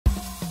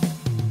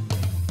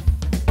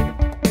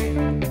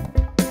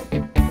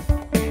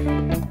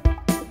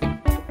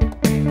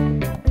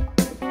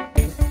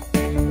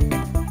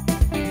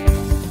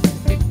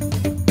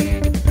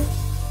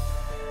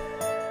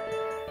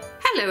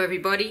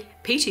everybody,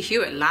 Peter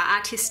Hewitt,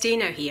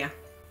 L'Artistino here.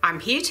 I'm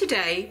here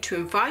today to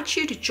invite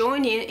you to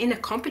join in a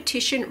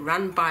competition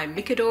run by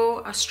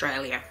Micador,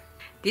 Australia.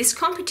 This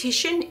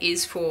competition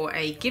is for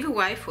a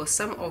giveaway for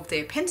some of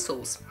their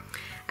pencils.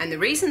 And the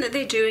reason that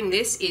they're doing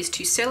this is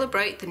to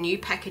celebrate the new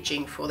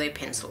packaging for their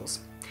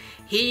pencils.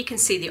 Here you can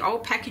see the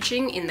old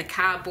packaging in the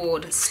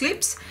cardboard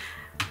slips.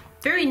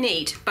 Very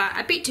neat, but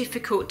a bit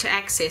difficult to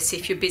access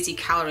if you're busy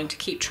colouring to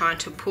keep trying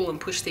to pull and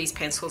push these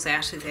pencils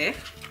out of there.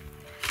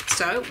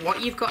 So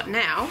what you've got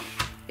now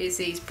is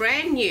these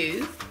brand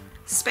new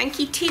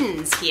spanky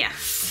tins here.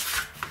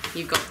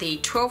 You've got the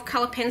 12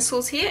 colour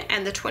pencils here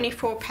and the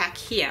 24 pack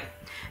here.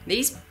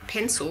 These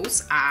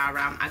pencils are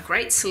a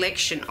great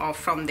selection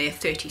from their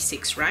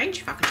 36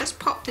 range. If I can just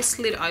pop this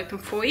lid open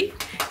for you.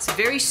 It's a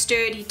very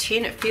sturdy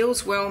tin, it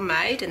feels well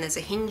made, and there's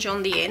a hinge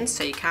on the end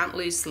so you can't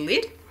lose the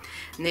lid.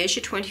 And there's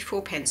your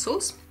 24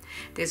 pencils.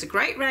 There's a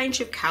great range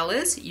of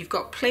colours. You've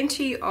got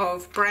plenty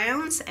of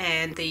browns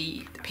and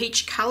the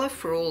peach colour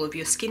for all of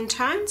your skin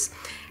tones,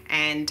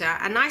 and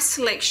a nice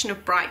selection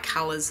of bright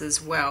colours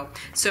as well.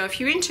 So if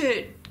you're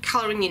into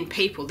colouring in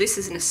people, this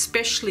is an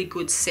especially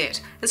good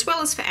set, as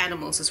well as for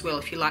animals as well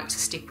if you like to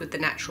stick with the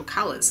natural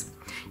colours.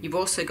 You've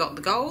also got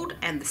the gold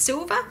and the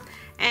silver,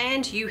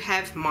 and you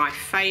have my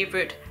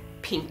favourite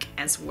pink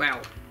as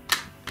well.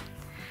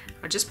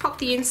 I'll just pop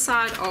the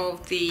inside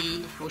of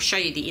I'll show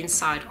you the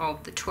inside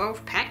of the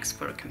 12 packs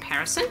for a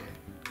comparison.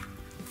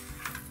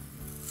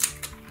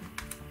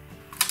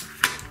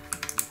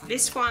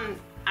 This one,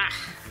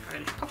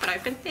 pop it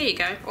open, there you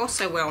go,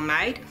 also well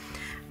made.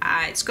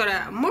 It's got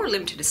a more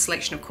limited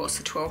selection, of course,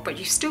 the 12, but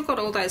you've still got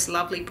all those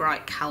lovely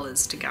bright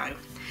colours to go.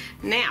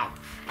 Now,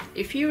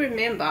 if you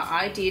remember,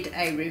 I did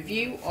a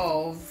review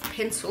of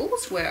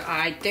pencils where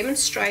I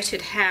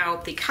demonstrated how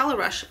the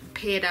ColouRush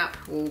paired up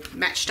or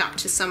matched up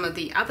to some of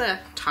the other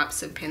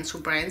types of pencil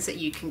brands that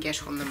you can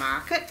get on the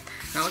market.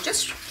 Now I'll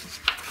just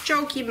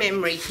jog your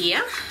memory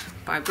here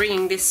by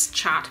bringing this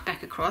chart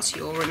back across.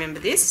 You'll remember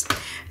this.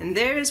 And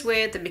there is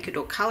where the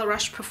Micador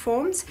ColouRush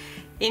performs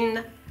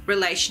in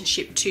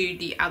relationship to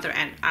the other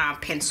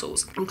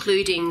pencils,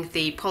 including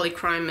the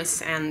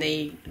Polychromos and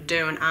the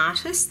Derwent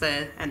Artist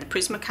and the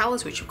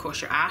Prismacolors, which of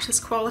course are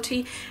artist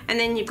quality, and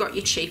then you've got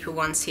your cheaper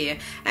ones here.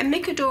 And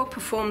Micador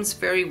performs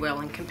very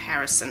well in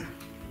comparison.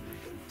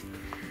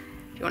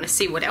 If you want to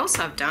see what else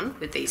I've done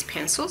with these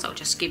pencils, I'll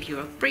just give you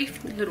a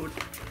brief little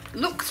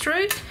look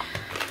through.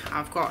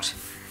 I've got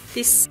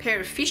this pair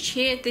of fish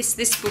here.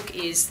 This book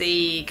is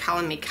the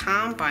Colour Me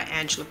Calm by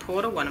Angela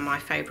Porter, one of my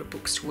favourite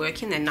books to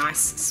work in. They're nice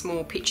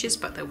small pictures,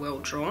 but they're well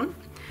drawn.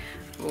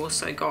 I've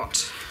also got,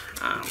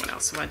 what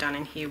else have I done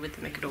in here with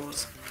the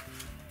Micadors?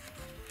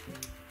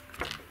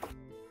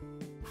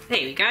 There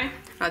we go.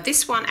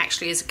 This one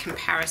actually is a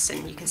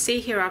comparison. You can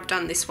see here I've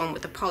done this one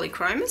with the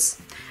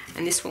Polychromos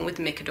and this one with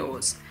the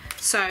Micadors.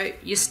 So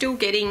you're still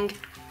getting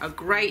a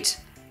great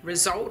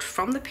result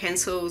from the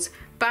pencils,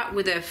 but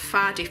with a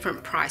far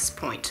different price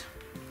point.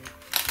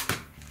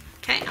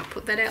 Okay, I'll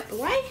put that out the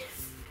way.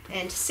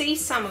 And to see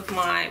some of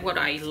what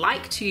I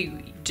like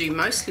to do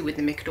mostly with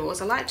the Micadors,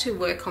 I like to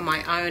work on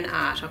my own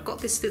art. I've got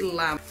this little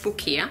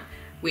book here,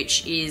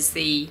 which is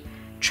the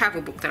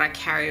travel book that I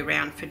carry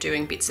around for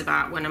doing bits of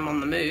art when I'm on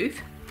the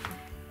move.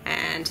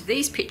 And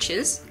these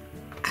pictures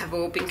have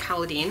all been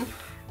coloured in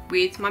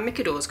with my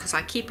Micadors, because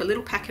I keep a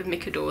little pack of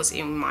Micadors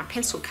in my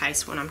pencil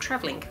case when I'm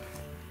travelling.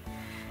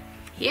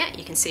 Here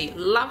you can see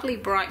lovely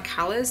bright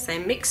colours. They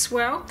mix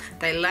well,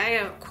 they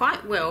layer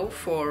quite well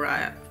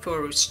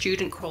for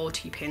student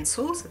quality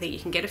pencils. I think you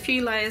can get a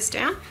few layers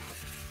down.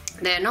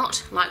 They're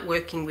not like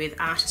working with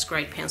artist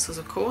grade pencils,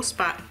 of course,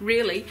 but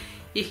really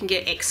you can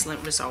get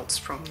excellent results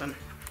from them.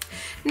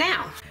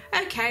 Now,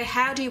 okay,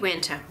 how do you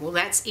enter? Well,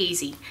 that's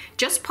easy.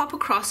 Just pop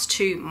across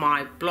to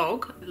my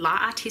blog,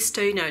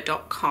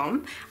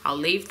 L'Artistino.com. I'll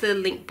leave the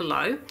link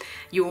below.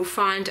 You will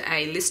find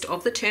a list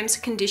of the terms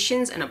and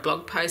conditions and a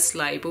blog post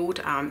labelled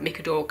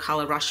Micador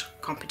ColouRush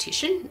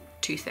Competition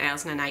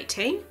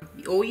 2018.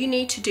 All you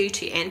need to do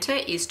to enter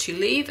is to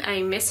leave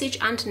a message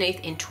underneath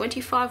in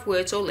 25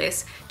 words or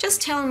less,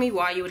 just telling me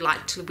why you would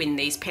like to win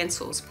these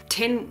pencils.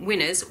 10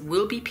 winners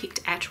will be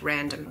picked at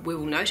random. We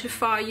will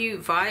notify you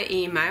via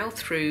email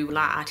through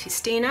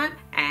L'Artistino,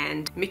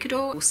 and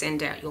Micador will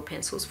send out your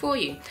pencils for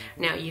you.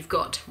 Now you've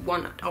got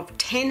one of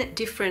 10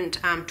 different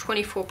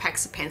 24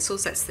 packs of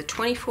pencils. That's the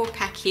 24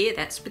 pack here,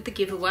 that's with the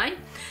giveaway.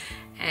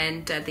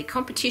 And the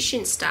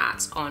competition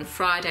starts on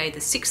Friday the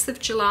 6th of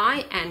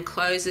July and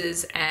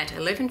closes at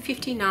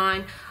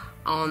 11:59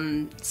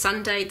 on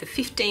Sunday the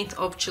 15th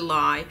of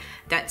July.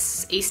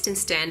 That's Eastern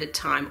Standard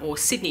Time, or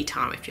Sydney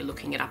time if you're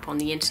looking it up on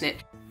the internet.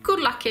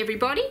 Good luck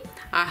everybody.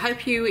 I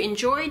hope you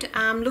enjoyed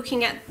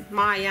looking at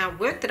my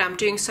work that I'm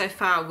doing so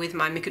far with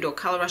my Micador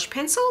ColouRush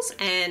pencils,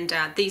 and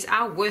these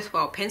are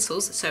worthwhile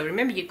pencils, so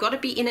remember you've got to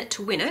be in it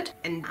to win it.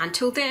 And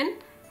until then,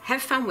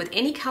 have fun with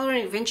any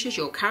colouring adventures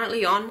you're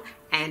currently on,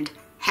 and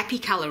happy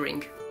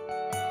colouring!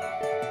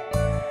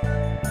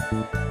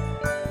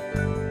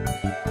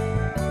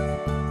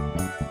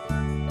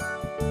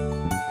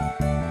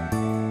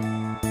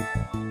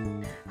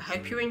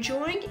 hope you're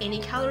enjoying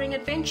any colouring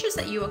adventures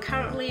that you are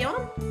currently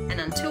on,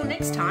 and until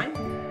next time,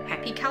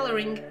 happy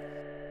colouring!